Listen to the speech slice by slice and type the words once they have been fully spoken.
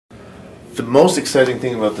The most exciting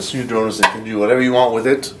thing about this new drone is that you can do whatever you want with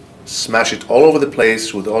it, smash it all over the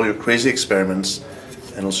place with all your crazy experiments,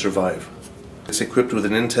 and it'll survive. It's equipped with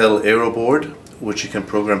an Intel Aero board, which you can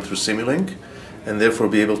program through Simulink, and therefore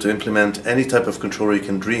be able to implement any type of controller you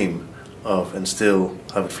can dream of and still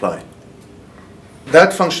have it fly.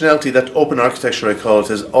 That functionality, that open architecture I call it,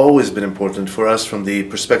 has always been important for us from the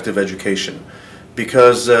perspective of education.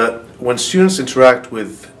 Because when students interact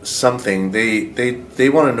with something, they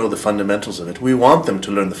want to know the fundamentals of it. We want them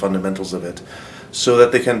to learn the fundamentals of it so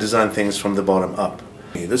that they can design things from the bottom up.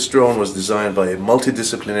 This drone was designed by a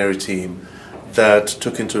multidisciplinary team that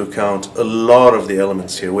took into account a lot of the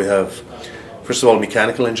elements here. We have, first of all,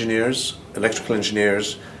 mechanical engineers, electrical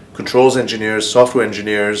engineers, controls engineers, software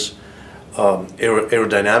engineers,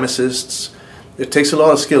 aerodynamicists. It takes a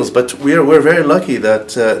lot of skills, but we're very lucky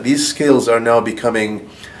that these skills are now becoming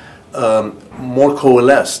more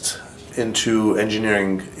coalesced into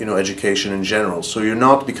engineering, education in general. So you're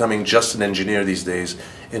not becoming just an engineer these days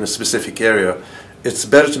in a specific area. It's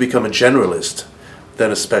better to become a generalist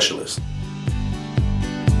than a specialist.